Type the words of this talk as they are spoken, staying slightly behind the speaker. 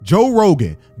Joe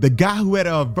Rogan, the guy who had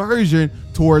an aversion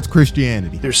towards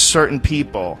Christianity. There's certain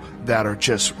people that are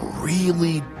just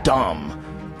really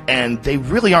dumb, and they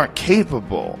really aren't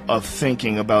capable of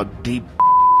thinking about deep.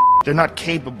 They're not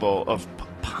capable of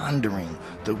pondering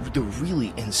the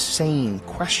really insane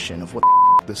question of what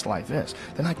this life is.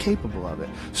 They're not capable of it.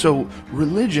 So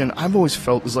religion, I've always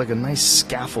felt, is like a nice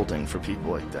scaffolding for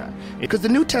people like that. Because the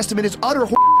New Testament is utter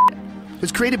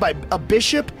It's created by a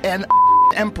bishop and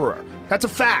emperor. That's a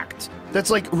fact. That's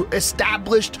like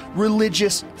established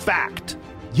religious fact.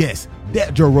 Yes,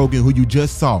 that Joe Rogan who you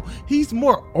just saw, he's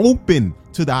more open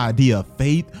to the idea of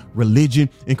faith, religion,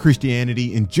 and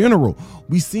Christianity in general.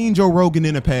 We've seen Joe Rogan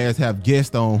in the past have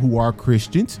guests on who are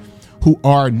Christians, who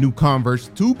are new converts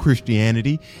to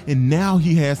Christianity, and now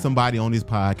he has somebody on his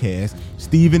podcast,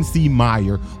 Stephen C.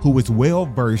 Meyer, who is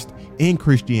well-versed in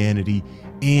Christianity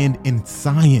and in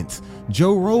science.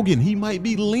 Joe Rogan, he might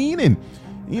be leaning,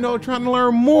 trying to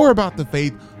learn more about the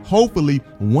faith. Hopefully,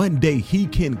 one day he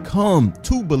can come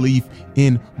to belief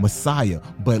in Messiah.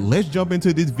 But let's jump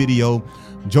into this video.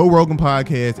 Joe Rogan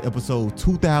Podcast, episode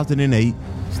 2008,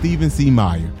 Stephen C.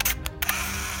 Meyer.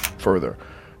 Further,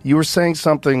 you were saying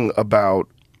something about,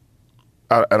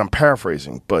 and I'm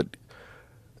paraphrasing, but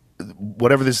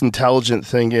whatever this intelligent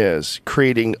thing is,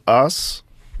 creating us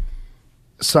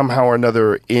somehow or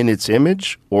another in its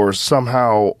image, or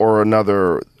somehow or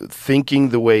another thinking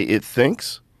the way it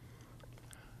thinks.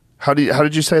 How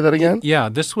did you say that again? Yeah,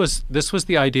 this was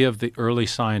the idea of the early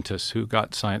scientists who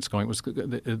got science going.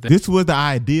 This was the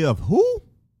idea of who?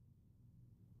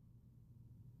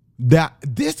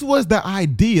 This was the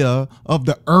idea of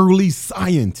the early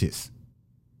scientists.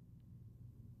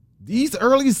 These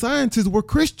early scientists were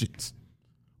Christians,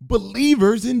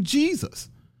 believers in Jesus.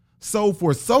 So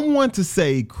for someone to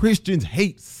say Christians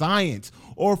hate science,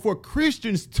 or for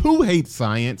Christians to hate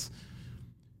science,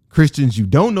 Christians, you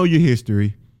don't know your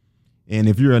history. And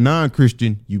if you're a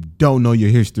non-Christian, you don't know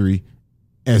your history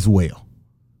as well.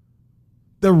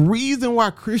 The reason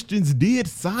why Christians did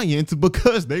science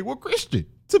because they were Christian,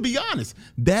 to be honest.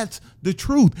 That's the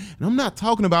truth. And I'm not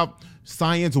talking about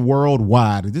science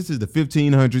worldwide. This is the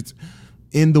 1500s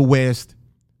in the West.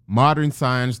 Modern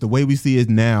science, the way we see it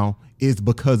now, is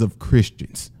because of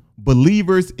Christians,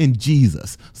 believers in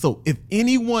Jesus. So if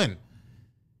anyone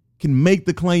can make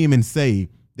the claim and say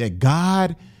that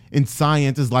God and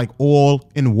science is like oil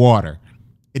and water,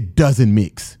 it doesn't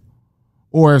mix.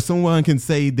 Or if someone can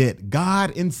say that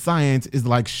God and science is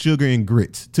like sugar and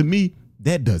grits, to me,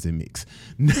 that doesn't mix.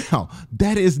 Now,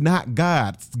 that is not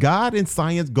God. God and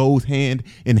science goes hand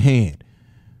in hand.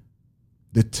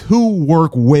 The two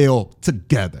work well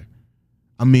together.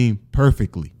 I mean,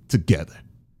 perfectly together.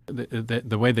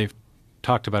 The way they've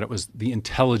talked about it was the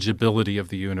intelligibility of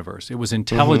the universe. It was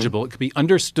intelligible. It could be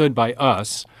understood by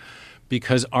us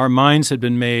because our minds had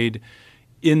been made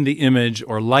in the image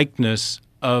or likeness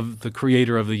of the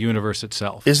creator of the universe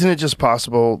itself. Isn't it just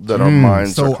possible that our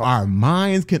minds our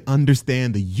minds can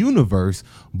understand the universe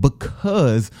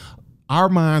because our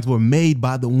minds were made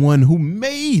by the one who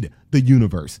made the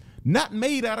universe, not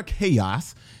made out of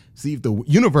chaos. See, if the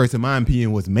universe, in my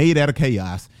opinion, was made out of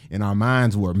chaos and our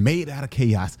minds were made out of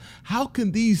chaos, how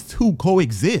can these two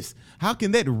coexist? How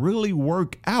can that really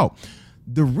work out?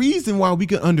 The reason why we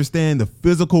can understand the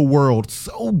physical world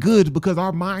so good is because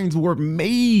our minds were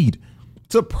made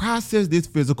to process this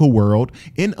physical world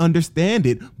and understand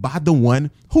it by the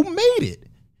one who made it.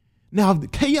 Now, the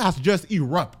chaos just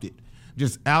erupted,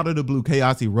 just out of the blue,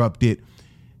 chaos erupted.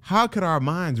 How could our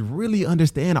minds really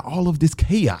understand all of this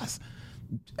chaos?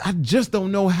 I just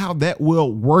don't know how that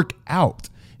will work out.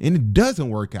 And it doesn't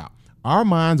work out. Our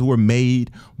minds were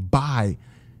made by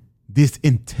this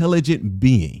intelligent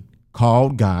being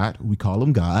called God. We call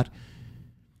him God.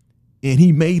 And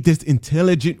he made this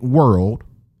intelligent world.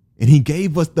 And he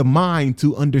gave us the mind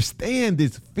to understand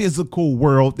this physical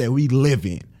world that we live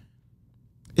in.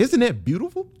 Isn't that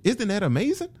beautiful? Isn't that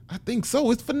amazing? I think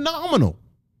so. It's phenomenal.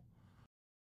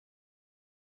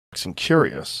 And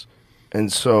curious.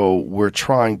 And so we're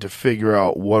trying to figure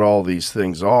out what all these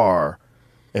things are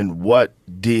and what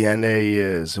DNA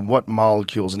is and what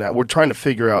molecules and that. We're trying to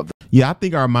figure out. Yeah, I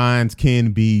think our minds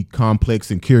can be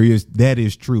complex and curious. That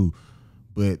is true.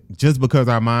 But just because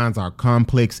our minds are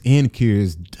complex and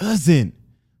curious doesn't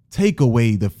take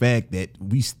away the fact that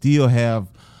we still have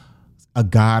a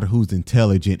God who's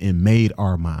intelligent and made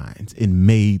our minds and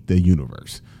made the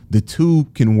universe. The two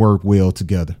can work well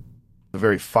together. The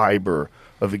very fiber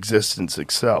of existence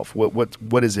itself.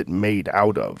 What is it made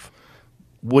out of?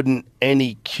 Wouldn't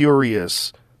any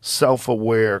curious,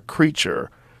 self-aware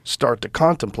creature start to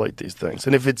contemplate these things?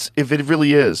 And if it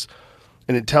really is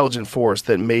an intelligent force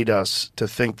that made us to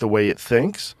think the way it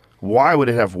thinks, why would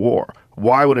it have war?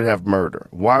 Why would it have murder?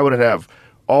 Why would it have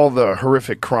all the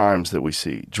horrific crimes that we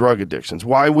see, drug addictions?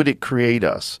 Why would it create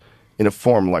us in a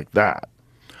form like that?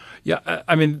 Yeah,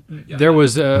 I mean, there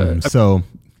was a... So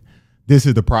this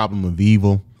is the problem of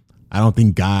evil. I don't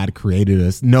think God created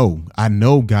us. No, I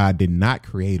know God did not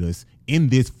create us in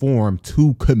this form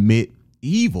to commit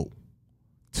evil,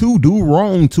 to do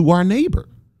wrong to our neighbor,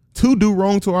 to do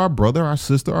wrong to our brother, our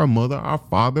sister, our mother, our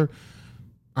father,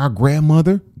 our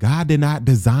grandmother. God did not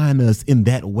design us in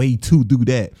that way to do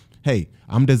that. Hey,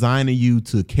 I'm designing you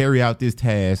to carry out this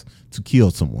task to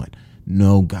kill someone.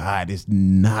 No, God is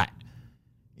not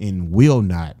and will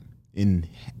not. In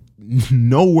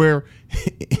nowhere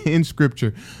in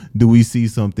scripture do we see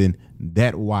something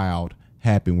that wild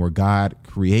happen where God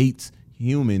creates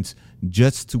humans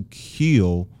just to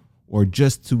kill or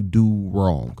just to do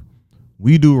wrong.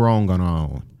 We do wrong on our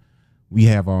own. We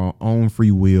have our own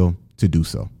free will to do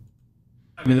so.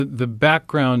 I mean, the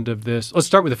background of this. Let's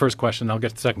start with the first question. I'll get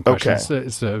to the second question. Okay.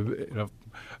 It's a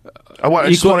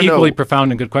equally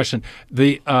profound and good question.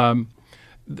 The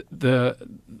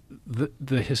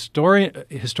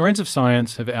historians of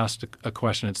science have asked a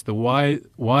question. It's the why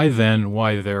then,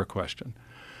 why there question.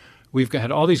 We've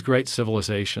had all these great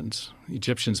civilizations.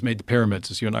 Egyptians made the pyramids,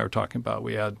 as you and I were talking about.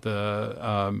 We had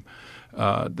the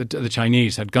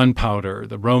Chinese had gunpowder.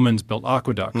 The Romans built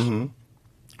aqueducts. Mm-hmm.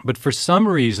 But for some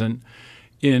reason,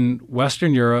 in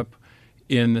Western Europe,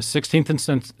 in the 16th and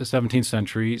 17th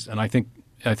centuries, and I think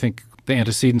the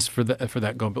antecedents for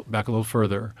that go back a little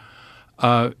further,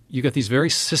 you get these very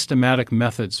systematic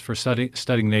methods for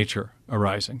studying nature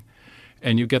arising.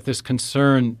 And you get this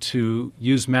concern to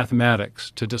use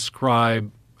mathematics to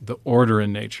describe the order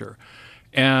in nature.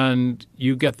 And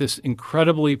you get this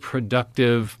incredibly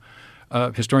productive,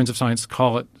 historians of science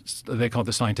call it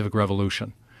the scientific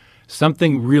revolution.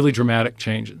 Something really dramatic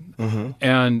changes. Mm-hmm.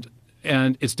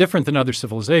 And it's different than other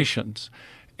civilizations.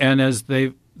 And as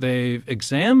they've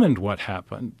examined what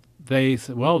happened, they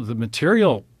said, well, the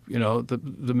material,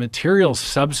 the material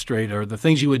substrate or the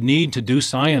things you would need to do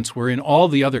science were in all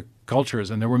the other cultures,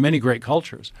 and there were many great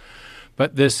cultures.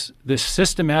 But this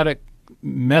systematic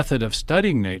method of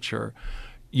studying nature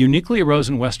uniquely arose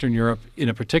in Western Europe in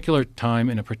a particular time,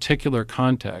 in a particular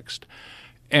context.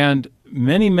 And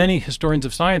many, many historians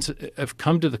of science have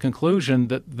come to the conclusion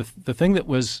that the thing that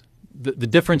was the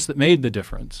difference that made the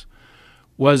difference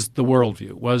was the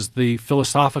worldview, was the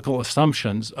philosophical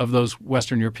assumptions of those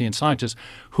Western European scientists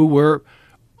who were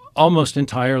almost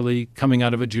entirely coming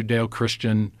out of a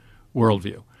Judeo-Christian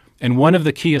worldview. And one of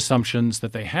the key assumptions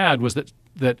that they had was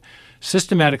that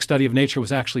systematic study of nature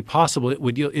was actually possible.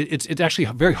 It's actually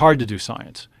very hard to do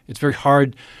science. It's very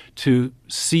hard to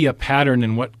see a pattern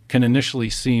in what can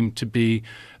initially seem to be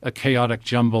a chaotic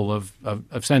jumble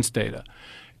of sense data.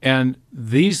 And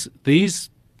these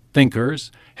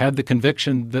thinkers had the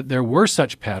conviction that there were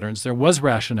such patterns, there was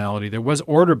rationality, there was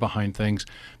order behind things,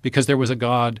 because there was a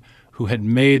God who had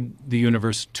made the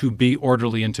universe to be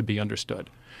orderly and to be understood.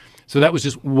 So that was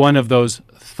just one of those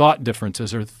thought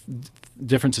differences or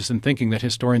differences in thinking that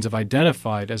historians have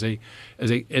identified as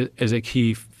a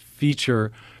key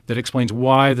feature that explains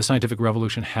why the scientific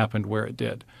revolution happened where it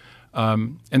did.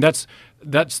 And that's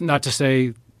not to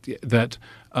say that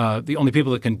the only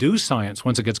people that can do science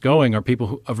once it gets going are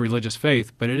people of religious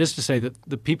faith, but it is to say that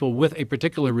the people with a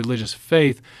particular religious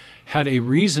faith had a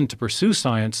reason to pursue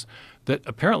science that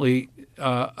apparently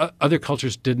other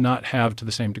cultures did not have to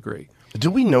the same degree. Do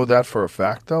we know that for a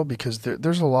fact, though? Because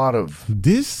there's a lot of...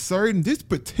 This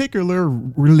particular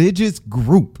religious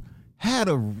group had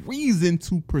a reason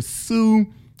to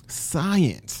pursue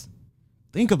science.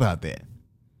 Think about that.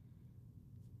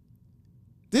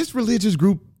 This religious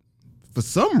group, for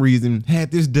some reason,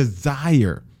 had this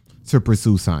desire to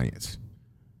pursue science.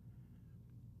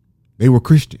 They were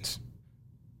Christians.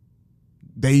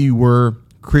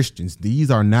 These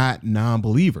are not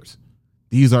non-believers.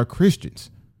 These are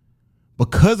Christians.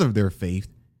 Because of their faith,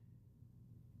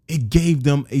 it gave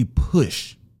them a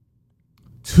push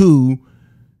to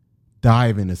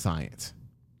dive into science,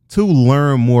 to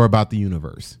learn more about the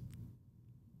universe.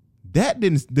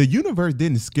 The universe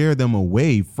didn't scare them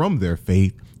away from their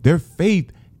faith. Their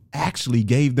faith actually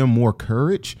gave them more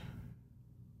courage,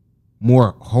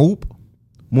 more hope,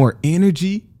 more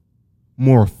energy,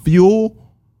 more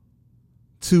fuel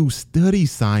to study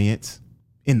science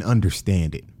and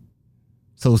understand it.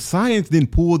 So science then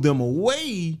pulled them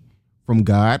away from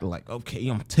God, like, okay,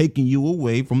 I'm taking you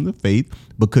away from the faith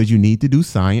because you need to do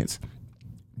science.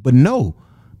 But no,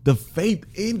 the faith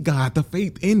in God, the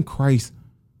faith in Christ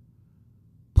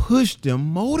pushed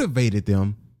them, motivated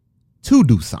them to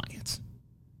do science.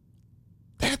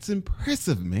 That's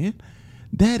impressive, man.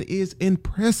 That is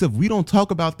impressive. We don't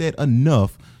talk about that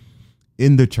enough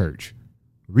in the church.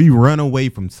 We run away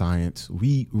from science.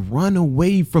 We run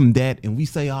away from that and we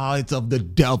say, oh, it's of the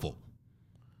devil,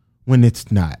 when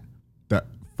it's not. The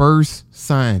first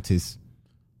scientists,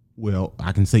 well,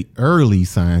 I can say early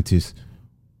scientists,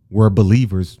 were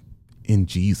believers in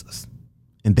Jesus.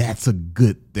 And that's a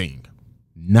good thing,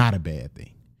 not a bad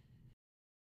thing.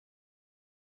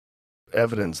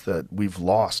 Evidence that we've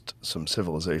lost some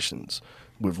civilizations.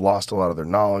 We've lost a lot of their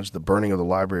knowledge. The burning of the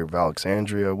Library of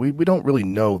Alexandria. We don't really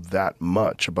know that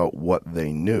much about what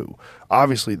they knew.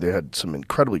 Obviously, they had some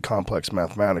incredibly complex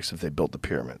mathematics if they built the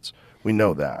pyramids. We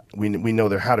know that. We know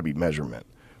there had to be measurement.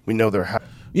 We know there had.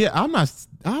 Yeah, I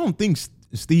don't think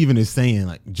Stephen is saying,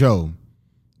 like, Joe,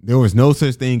 there was no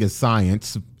such thing as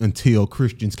science until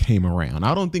Christians came around.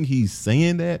 I don't think he's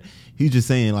saying that. He's just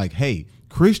saying, like, hey,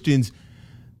 Christians,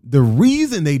 the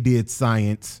reason they did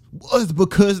science was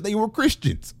because they were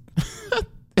Christians.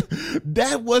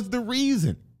 That was the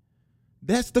reason.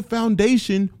 That's the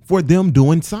foundation for them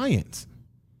doing science,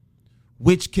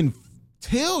 which can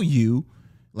tell you,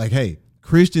 like, hey,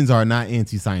 Christians are not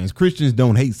anti-science. Christians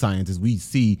don't hate science, as we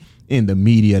see in the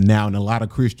media now. And a lot of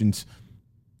Christians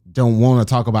don't want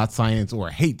to talk about science or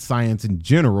hate science in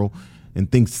general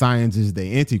and think science is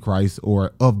the Antichrist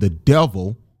or of the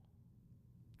devil.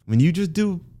 When you just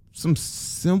do some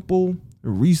simple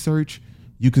research,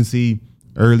 you can see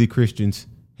early Christians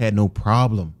had no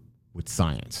problem with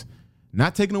science.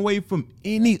 Not taken away from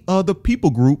any other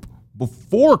people group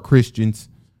before Christians.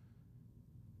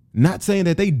 Not saying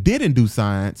that they didn't do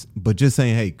science, but just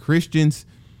saying, hey, Christians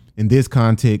in this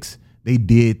context, they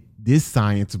did this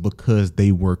science because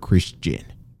they were Christian.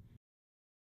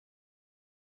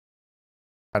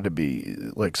 Had to be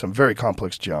like some very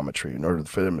complex geometry in order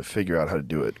for them to figure out how to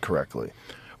do it correctly.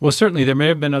 Well, certainly there may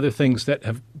have been other things that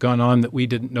have gone on that we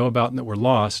didn't know about and that were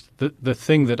lost. The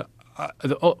thing that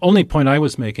the only point I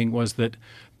was making was that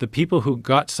the people who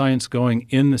got science going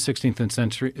in the 16th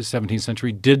century, 17th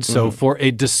century did so for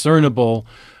a discernible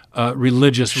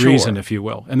religious reason, if you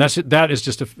will. And that is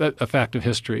just a fact of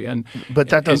history. But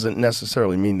that doesn't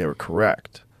necessarily mean they were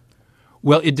correct.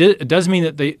 Well, it does mean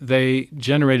that they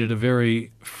generated a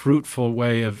very fruitful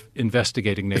way of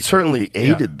investigating nature. It certainly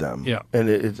aided them, yeah. And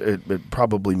it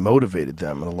probably motivated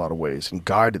them in a lot of ways and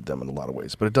guided them in a lot of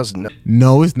ways. But it doesn't.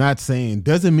 No, it's not saying,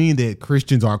 doesn't mean that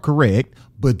Christians are correct,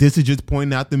 but this is just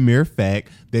pointing out the mere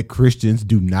fact that Christians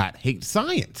do not hate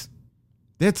science.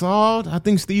 That's all I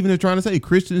think Stephen is trying to say.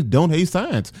 Christians don't hate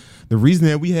science. The reason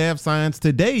that we have science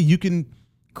today, you can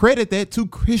credit that to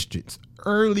Christians.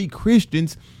 Early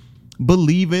Christians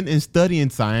believing and studying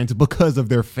science because of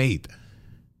their faith.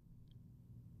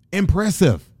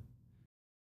 Impressive.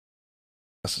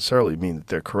 Necessarily mean that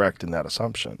they're correct in that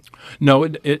assumption. No,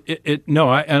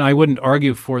 I wouldn't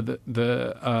argue for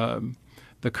the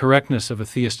correctness of a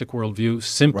theistic worldview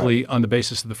simply on the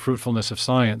basis of the fruitfulness of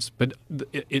science. But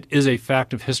it is a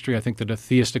fact of history, I think, that a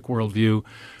theistic worldview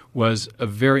was a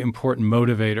very important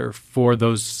motivator for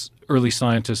those early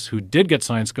scientists who did get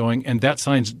science going, and that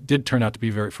science did turn out to be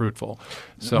very fruitful.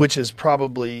 So, which is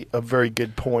probably a very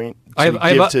good point. I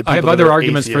have other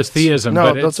arguments for theism.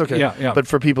 No, but that's okay. Yeah. But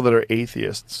for people that are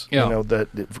atheists,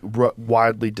 that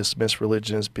widely dismiss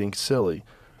religion as being silly.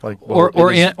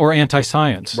 Or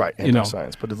anti-science. Right,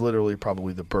 anti-science. But it's literally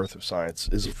probably the birth of science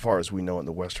as far as we know in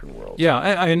the Western world. Yeah,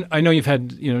 I know you've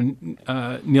had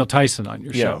Neil Tyson on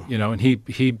your show, and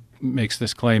he makes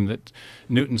this claim that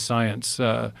Newton's science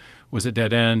was a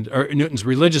dead end, or Newton's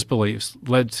religious beliefs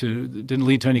didn't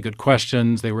lead to any good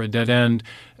questions. They were a dead end.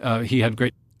 He had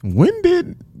great. When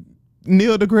did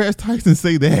Neil deGrasse Tyson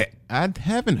say that? I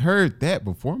haven't heard that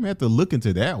before. I'm gonna have to look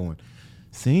into that one.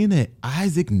 Saying that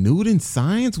Isaac Newton's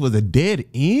science was a dead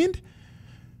end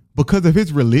because of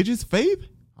his religious faith?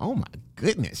 Oh my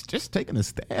goodness, just taking a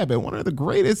stab at one of the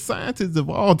greatest scientists of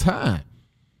all time.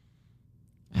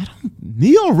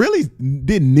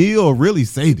 Did Neil really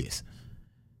say this?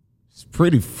 It's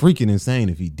pretty freaking insane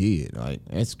if he did. Like,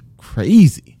 that's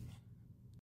crazy.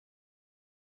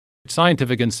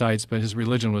 Scientific insights, but his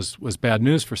religion was bad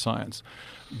news for science.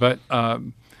 But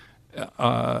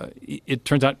it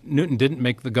turns out Newton didn't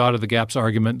make the God of the gaps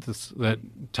argument that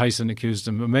Tyson accused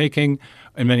him of making,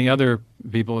 and many other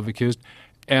people have accused.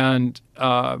 And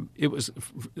it was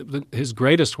his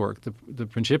greatest work, the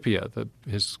Principia,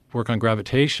 his work on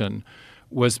gravitation,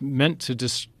 was meant to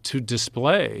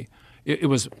display. It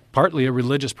was partly a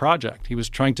religious project. He was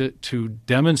trying to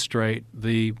demonstrate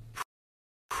the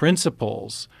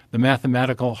principles, the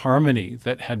mathematical harmony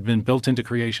that had been built into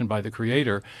creation by the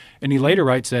Creator. And he later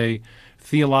writes a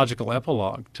theological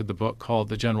epilogue to the book called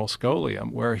The General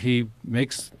Scholium, where he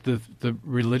makes the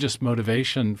religious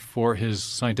motivation for his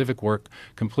scientific work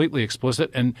completely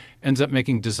explicit and ends up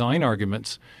making design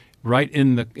arguments right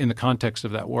in the context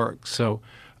of that work. So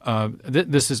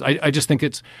this is I just think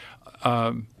it's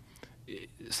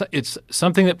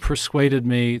something that persuaded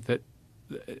me that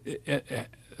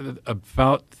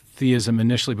about theism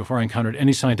initially before I encountered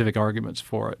any scientific arguments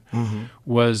for it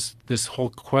was this whole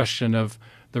question of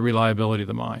the reliability of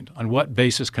the mind. On what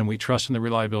basis can we trust in the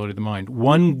reliability of the mind?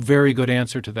 One very good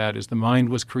answer to that is the mind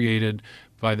was created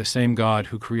by the same God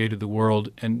who created the world,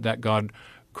 and that God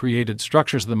created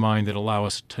structures of the mind that allow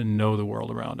us to know the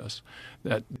world around us.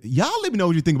 Y'all let me know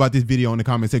what you think about this video in the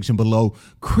comment section below.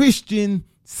 Christian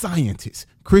scientists.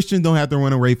 Christians don't have to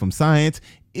run away from science.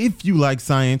 If you like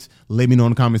science, let me know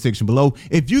in the comment section below.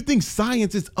 If you think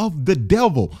science is of the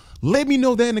devil, let me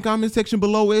know that in the comment section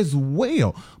below as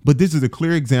well. But this is a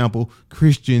clear example.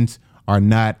 Christians are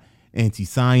not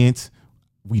anti-science.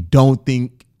 We don't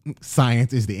think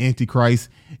science is the Antichrist.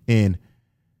 And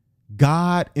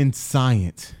God and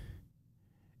science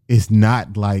is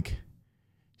not like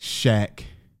Shaq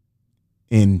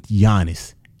and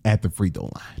Giannis at the free throw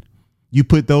line. You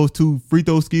put those two free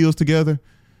throw skills together,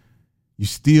 you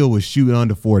still would shoot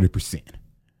under 40%.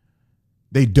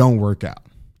 They don't work out.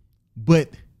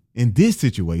 But in this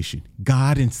situation,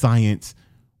 God and science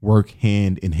work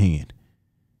hand in hand.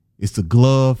 It's a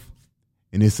glove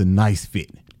and it's a nice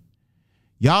fit.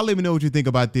 Y'all let me know what you think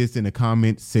about this in the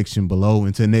comment section below.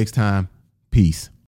 Until next time, peace.